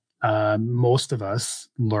Most of us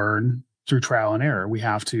learn through trial and error. We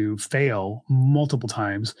have to fail multiple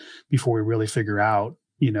times before we really figure out,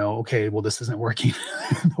 okay, well, this isn't working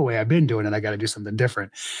the way I've been doing it. I got to do something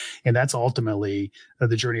different. And that's ultimately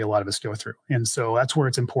the journey a lot of us go through. And so that's where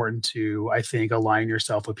it's important to, I think, align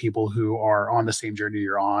yourself with people who are on the same journey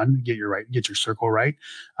you're on. Get your circle right.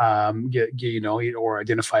 Or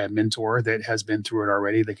identify a mentor that has been through it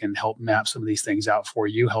already that can help map some of these things out for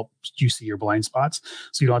you, help you see your blind spots,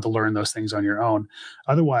 so you don't have to learn those things on your own.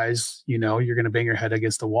 Otherwise, you're going to bang your head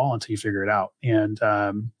against the wall until you figure it out. And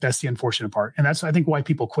that's the unfortunate part. And that's, I think, why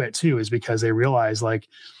people quit too, is because they realize, like,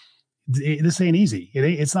 this ain't easy.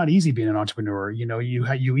 It's not easy being an entrepreneur.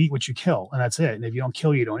 You eat what you kill, and that's it. And if you don't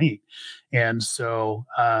kill, you don't eat. And so,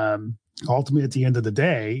 ultimately, at the end of the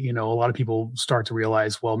day, a lot of people start to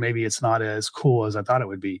realize, well, maybe it's not as cool as I thought it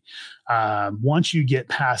would be. Once you get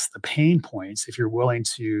past the pain points, if you're willing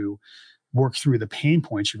to work through the pain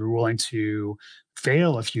points, if you're willing to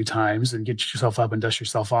fail a few times and get yourself up and dust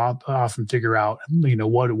yourself off and figure out,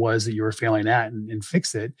 what it was that you were failing at, and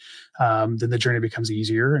fix it, then the journey becomes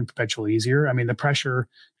easier and perpetually easier. I mean, the pressure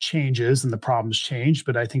changes and the problems change,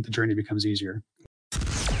 but I think the journey becomes easier.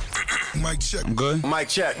 Mic check. I'm good. Mic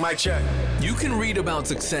check. Mic check. You can read about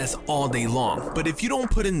success all day long, but if you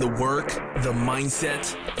don't put in the work, the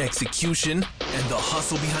mindset, execution, and the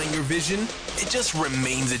hustle behind your vision, it just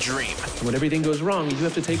remains a dream. When everything goes wrong, you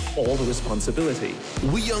have to take all the responsibility.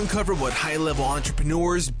 We uncover what high-level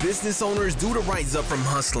entrepreneurs, business owners do to rise up from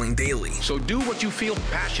hustling daily. So do what you feel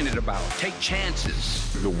passionate about. Take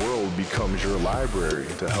chances. The world becomes your library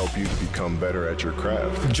to help you to become better at your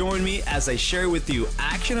craft. Join me as I share with you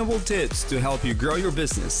actionable tips to help you grow your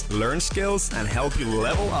business, learn skills, and help you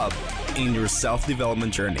level up in your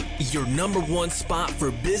self-development journey. Your number one spot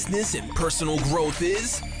for business and personal growth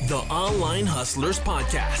is the Online Hustlers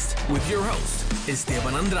Podcast with your host,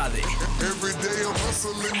 Esteban Andrade. Every day I'm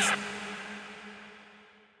hustling.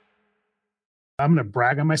 I'm going to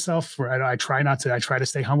brag on myself. I try to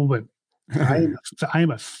stay humble, but I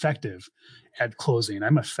am effective at closing.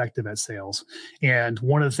 I'm effective at sales. And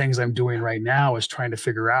one of the things I'm doing right now is trying to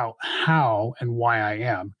figure out how and why I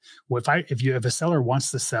am. Well, if a seller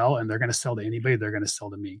wants to sell and they're going to sell to anybody, they're going to sell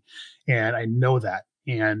to me. And I know that.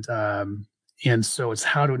 And so it's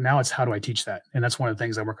how do I teach that? And that's one of the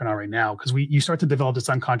things I'm working on right now, because you start to develop this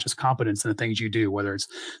unconscious competence in the things you do, whether it's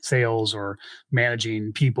sales or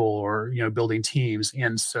managing people or, building teams.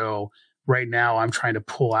 And so right now I'm trying to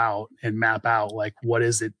pull out and map out, like, what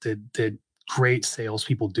is it that great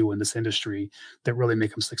salespeople do in this industry that really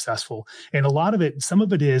make them successful. And some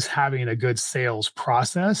of it is having a good sales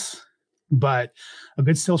process, but a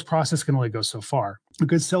good sales process can only go so far. A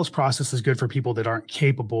good sales process is good for people that aren't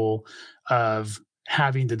capable of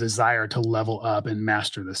having the desire to level up and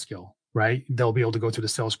master the skill, right? They'll be able to go through the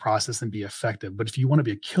sales process and be effective. But if you want to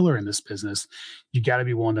be a killer in this business, you got to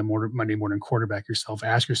be willing to Monday morning quarterback yourself,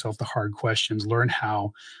 ask yourself the hard questions, learn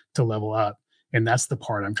how to level up. And that's the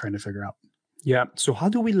part I'm trying to figure out. Yeah. So how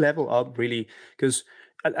do we level up, really? Because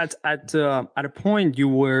at a point you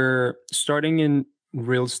were starting in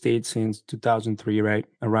real estate since 2003, right?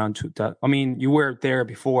 Around 2000. I mean, you were there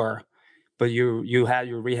before, but you had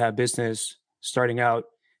your rehab business starting out,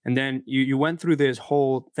 and then you went through this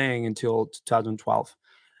whole thing until 2012.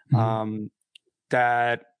 Mm-hmm.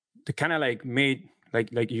 That kind of like made,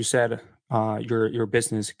 like you said, your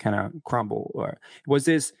business kind of crumble. Or was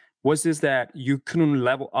this that you couldn't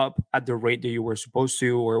level up at the rate that you were supposed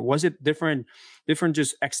to, or was it different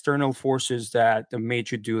just external forces that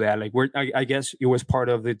made you do that? Like, I guess it was part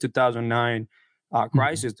of the 2009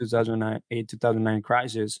 crisis, 2009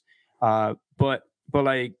 crisis. But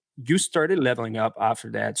like, you started leveling up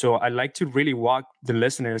after that. So I like to really walk the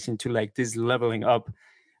listeners into like this leveling up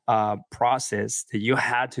process that you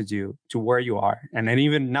had to do to where you are, and then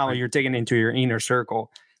even now you're taking into your inner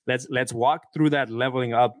circle. Let's walk through that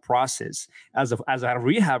leveling up process as a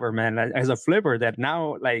rehabber, man, as a flipper that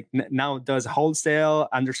now does wholesale,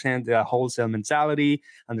 understands the wholesale mentality,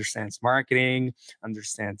 understands marketing,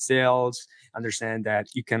 understands sales, understand that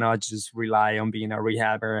you cannot just rely on being a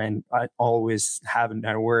rehabber and always have a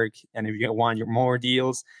network. And if you want your more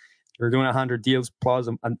deals, you're doing 100 deals plus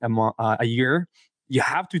a year, you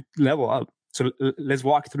have to level up. So let's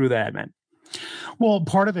walk through that, man. Well,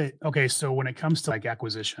 part of it, okay, so when it comes to like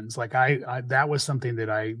acquisitions, like I that was something that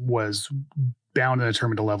I was bound and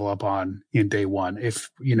determined to level up on in day one. If,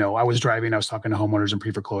 I was driving, I was talking to homeowners in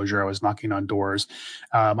pre-foreclosure, I was knocking on doors.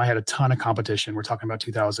 I had a ton of competition. We're talking about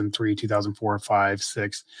 2003, 2004, 5,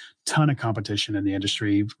 6, ton of competition in the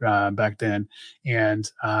industry back then. And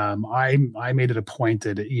I made it a point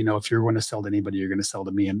that, if you're going to sell to anybody, you're going to sell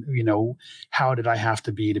to me. And, how did I have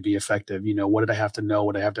to be effective? What did I have to know?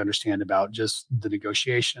 What did I have to understand about just the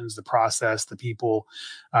negotiations, the process, the people,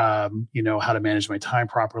 how to manage my time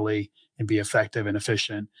properly and be effective and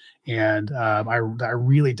efficient. And I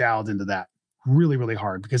really dialed into that really, really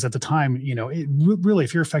hard, because at the time, really,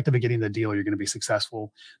 if you're effective at getting the deal, you're going to be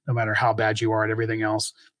successful no matter how bad you are at everything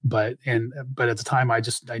else. But at the time, I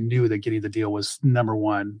knew that getting the deal was number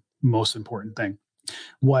one most important thing.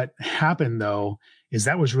 What happened though is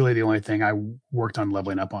that was really the only thing I worked on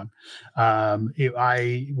leveling up on.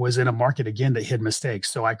 I was in a market again that hid mistakes.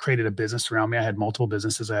 So I created a business around me. I had multiple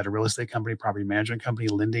businesses. I had a real estate company, property management company,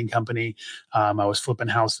 lending company. I was flipping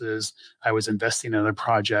houses. I was investing in other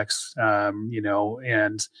projects,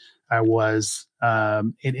 and I was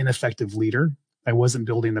an ineffective leader. I wasn't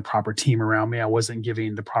building the proper team around me. I wasn't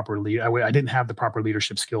giving the proper lead. I didn't have the proper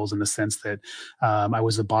leadership skills, in the sense that I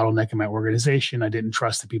was a bottleneck in my organization. I didn't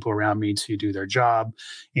trust the people around me to do their job.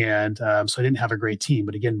 And so I didn't have a great team.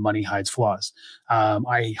 But again, money hides flaws.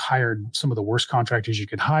 I hired some of the worst contractors you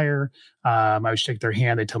could hire. I would shake their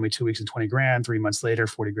hand. They'd tell me 2 weeks and 20 grand, 3 months later,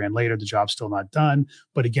 40 grand later, the job's still not done.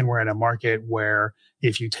 But again, we're in a market where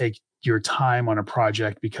if you take your time on a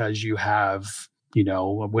project because you have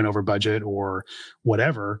went over budget or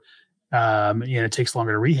whatever, and it takes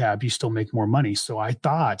longer to rehab, you still make more money. So I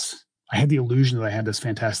thought I had the illusion that I had this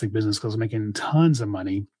fantastic business because I was making tons of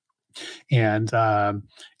money, and I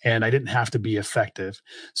didn't have to be effective.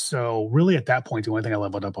 So really, at that point, the only thing I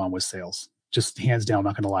leveled up on was sales. Just hands down,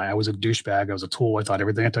 not going to lie. I was a douchebag. I was a tool. I thought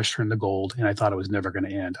everything I touched turned to gold, and I thought it was never going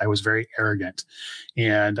to end. I was very arrogant,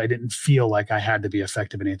 and I didn't feel like I had to be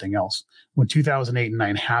effective in anything else. When 2008 and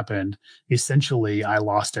 9 happened, essentially, I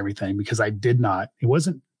lost everything because I did not. It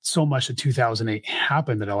wasn't so much that 2008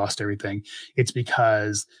 happened that I lost everything. It's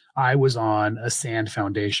because I was on a sand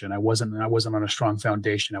foundation. I wasn't on a strong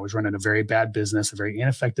foundation. I was running a very bad business, a very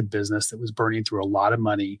ineffective business that was burning through a lot of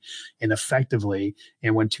money ineffectively.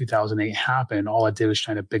 And when 2008 happened, all I did was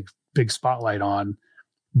shine a big spotlight on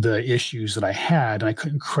the issues that I had, and I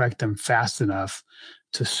couldn't correct them fast enough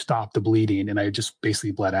to stop the bleeding, and I just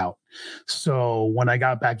basically bled out. So when I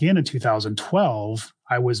got back in 2012,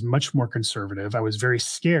 I was much more conservative. I was very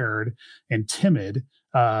scared and timid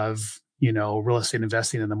of real estate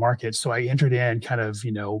investing in the market. So I entered in kind of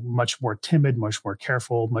much more timid, much more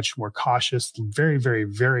careful, much more cautious, very, very,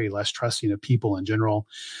 very less trusting of people in general.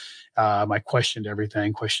 I questioned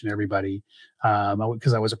everything, questioned everybody,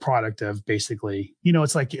 because I was a product of basically,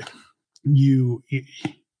 it's like you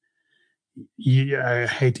I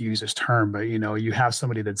hate to use this term, but you have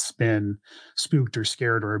somebody that's been spooked or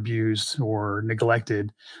scared or abused or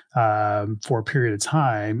neglected for a period of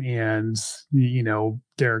time, and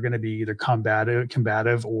they're going to be either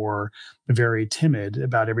combative or very timid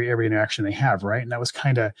about every interaction they have, right? And that was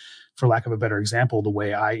kind of, for lack of a better example, the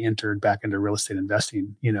way I entered back into real estate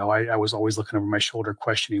investing. I was always looking over my shoulder,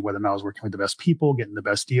 questioning whether or not I was working with the best people, getting the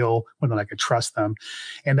best deal, whether or not I could trust them.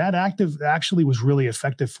 And that actually was really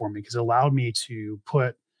effective for me because it allowed me to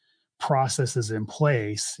put processes in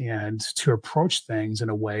place and to approach things in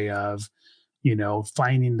a way of,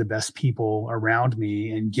 finding the best people around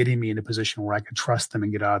me and getting me in a position where I could trust them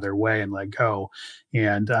and get out of their way and let go.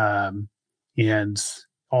 And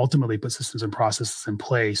ultimately put systems and processes in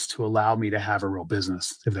place to allow me to have a real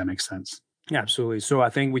business, if that makes sense. Absolutely. So I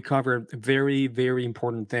think we covered very, very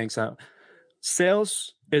important things.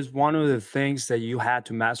 Sales is one of the things that you had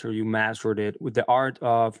to master. You mastered it with the art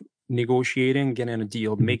of negotiating, getting a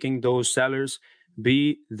deal, making those sellers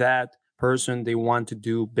be that person they want to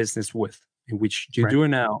do business with, in which you do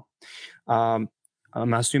now.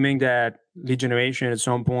 I'm assuming that lead generation at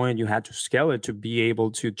some point you had to scale it to be able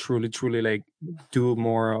to truly like do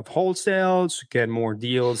more of wholesales, get more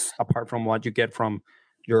deals apart from what you get from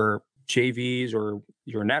your JVs or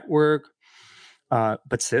your network. But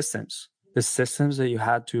the systems that you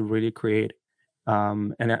had to really create.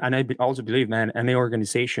 And I also believe, man, any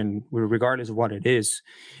organization, regardless of what it is,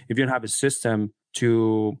 if you don't have a system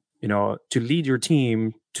to lead your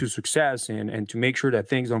team to success and to make sure that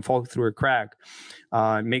things don't fall through a crack,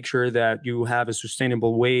 make sure that you have a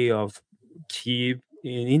sustainable way of keep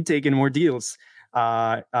intaking more deals,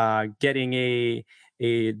 getting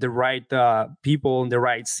the right people in the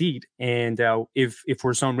right seat. And if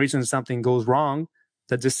for some reason something goes wrong,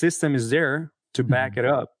 that the system is there to back it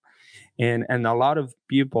up. And a lot of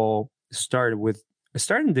people start with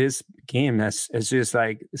starting this game as just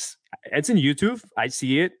like it's in YouTube. I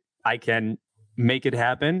see it. I can make it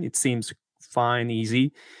happen. It seems fine,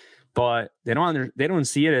 easy, but they don't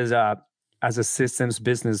see it as a systems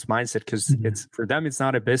business mindset, because it's for them it's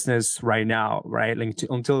not a business right now, right? Like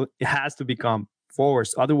until it has to become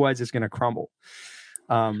forced, otherwise it's going to crumble.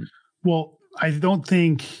 Well, I don't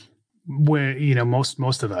think when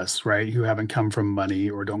most of us, right, who haven't come from money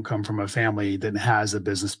or don't come from a family that has a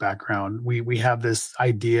business background, we have this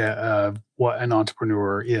idea of what an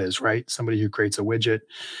entrepreneur is, right? Somebody who creates a widget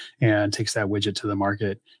and takes that widget to the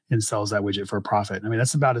market and sells that widget for a profit. I mean,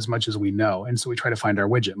 that's about as much as we know. And so we try to find our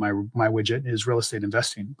widget. My widget is real estate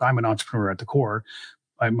investing. I'm an entrepreneur at the core.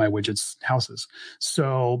 My widgets houses.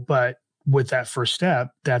 So, but with that first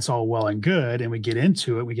step, that's all well and good. And we get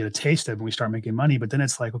into it, we get a taste of it, and we start making money. But then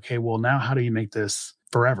it's like, okay, well, now how do you make this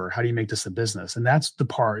forever? How do you make this a business? And that's the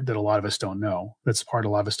part that a lot of us don't know. That's the part a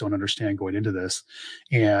lot of us don't understand going into this.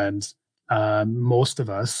 And most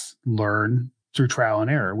of us learn through trial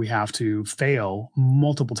and error. We have to fail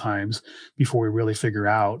multiple times before we really figure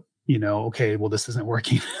out, okay, well, this isn't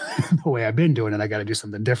working the way I've been doing it. I got to do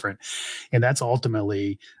something different. And that's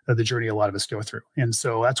ultimately the journey a lot of us go through. And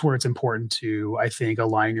so that's where it's important to, I think,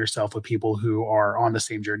 align yourself with people who are on the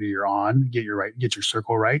same journey you're on, get your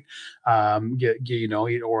circle right,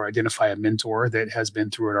 or identify a mentor that has been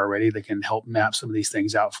through it already that can help map some of these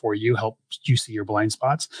things out for you, help you see your blind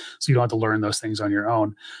spots so you don't have to learn those things on your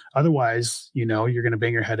own. Otherwise, you're going to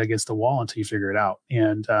bang your head against the wall until you figure it out.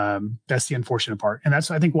 And that's the unfortunate part. And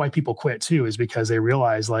that's, I think, why people quit too, is because they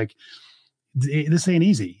realize like, this ain't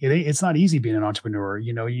easy. It's not easy being an entrepreneur.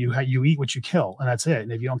 You eat what you kill, and that's it.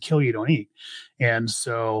 And if you don't kill, you don't eat. And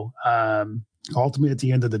so, ultimately, at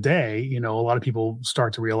the end of the day, a lot of people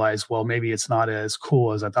start to realize, well, maybe it's not as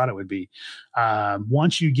cool as I thought it would be.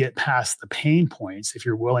 Once you get past the pain points, if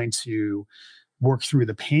you're willing to work through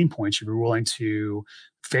the pain points, if you're willing to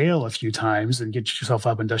fail a few times and get yourself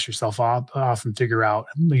up and dust yourself off and figure out,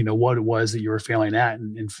 what it was that you were failing at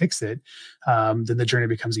and fix it, then the journey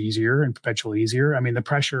becomes easier and perpetually easier. I mean, the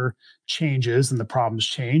pressure changes and the problems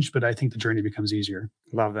change, but I think the journey becomes easier.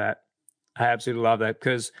 Love that. I absolutely love that,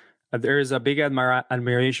 because there is a big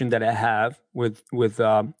admiration that I have with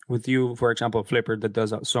you, for example, Flipper that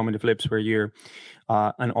does so many flips per year,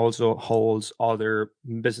 and also holds other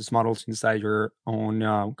business models inside your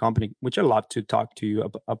own company, which I love to talk to you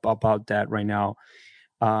about that right now.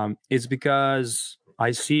 It's because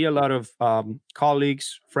I see a lot of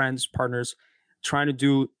colleagues, friends, partners trying to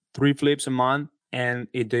do 3 flips a month, and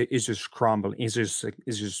it's just crumbling. It's just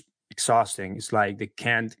exhausting. It's like they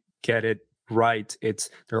can't get it right.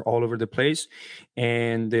 They're all over the place,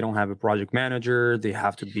 and they don't have a project manager. They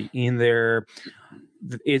have to be in there.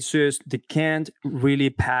 It's just they can't really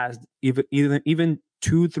pass even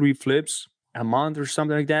 2-3 flips a month or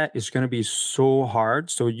something like that. It's going to be so hard.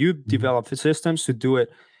 So you develop systems to do it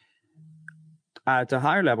at a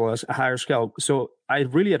higher level, as a higher scale. So I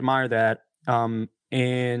really admire that.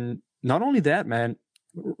 And not only that, man.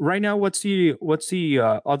 Right now, what's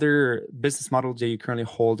the other business model that you currently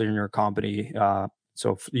hold in your company?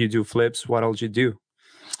 So you do flips. What else you do?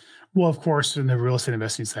 Well, of course, in the real estate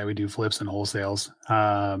investing side, we do flips and wholesales.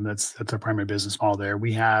 That's our primary business model there.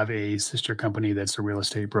 We have a sister company that's a real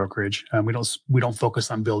estate brokerage. We don't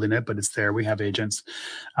focus on building it, but it's there. We have agents.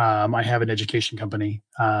 I have an education company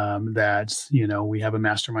that we have a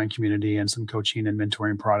mastermind community and some coaching and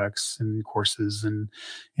mentoring products and courses and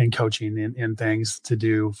coaching and things to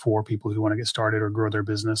do for people who want to get started or grow their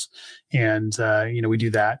business. And we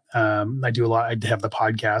do that. I do a lot. I have the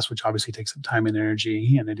podcast, which obviously takes up time and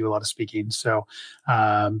energy, and I do a lot of speaking. So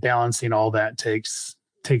balancing all that takes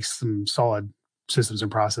some solid systems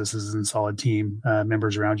and processes and solid team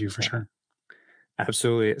members around you for sure.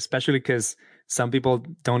 Absolutely. Especially because some people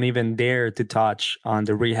don't even dare to touch on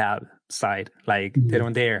the rehab side. Like they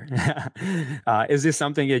don't dare. Is this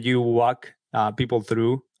something that you walk people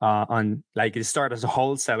through on, like you start as a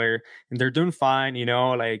wholesaler and they're doing fine,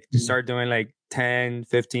 like to start doing like 10,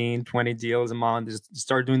 15, 20 deals a month, just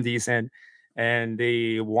start doing decent, and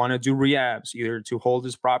they want to do rehabs, either to hold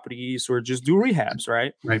these properties or just do rehabs,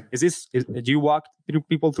 right? Right. Do you walk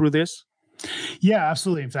people through this? Yeah,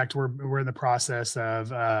 absolutely. In fact, we're in the process of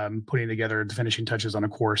putting together the finishing touches on a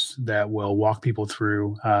course that will walk people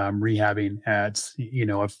through rehabbing at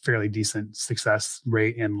a fairly decent success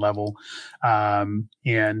rate and level.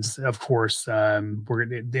 And of course, we're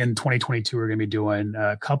in 2022 we're going to be doing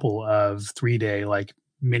a couple of 3-day like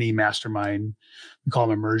mini mastermind. We call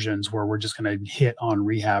them immersions, where we're just going to hit on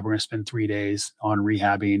rehab. We're going to spend 3 days on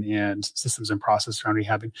rehabbing and systems and process around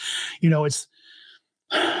rehabbing.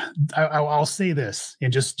 I'll say this,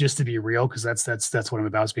 and just to be real, because that's what I'm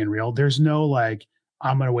about, is being real. There's no like,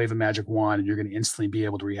 I'm going to wave a magic wand and you're going to instantly be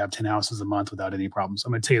able to rehab 10 houses a month without any problems.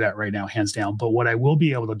 I'm going to tell you that right now, hands down. But what I will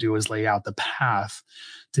be able to do is lay out the path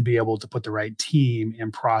to be able to put the right team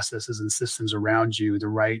and processes and systems around you, the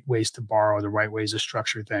right ways to borrow, the right ways to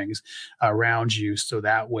structure things around you. So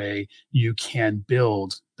that way you can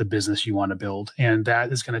build the business you want to build. And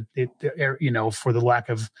that is going to, for the lack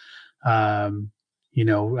of, um,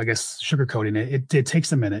 I guess sugarcoating it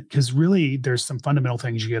takes a minute, because really there's some fundamental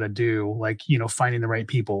things you got to do, like, finding the right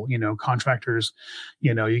people, contractors,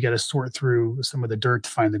 you got to sort through some of the dirt to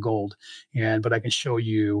find the gold. But I can show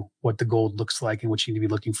you what the gold looks like and what you need to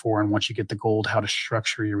be looking for. And once you get the gold, how to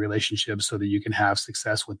structure your relationship so that you can have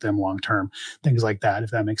success with them long term, things like that,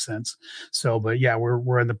 if that makes sense. So, but yeah,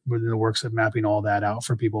 we're in the works of mapping all that out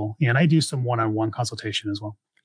for people. And I do some one-on-one consultation as well.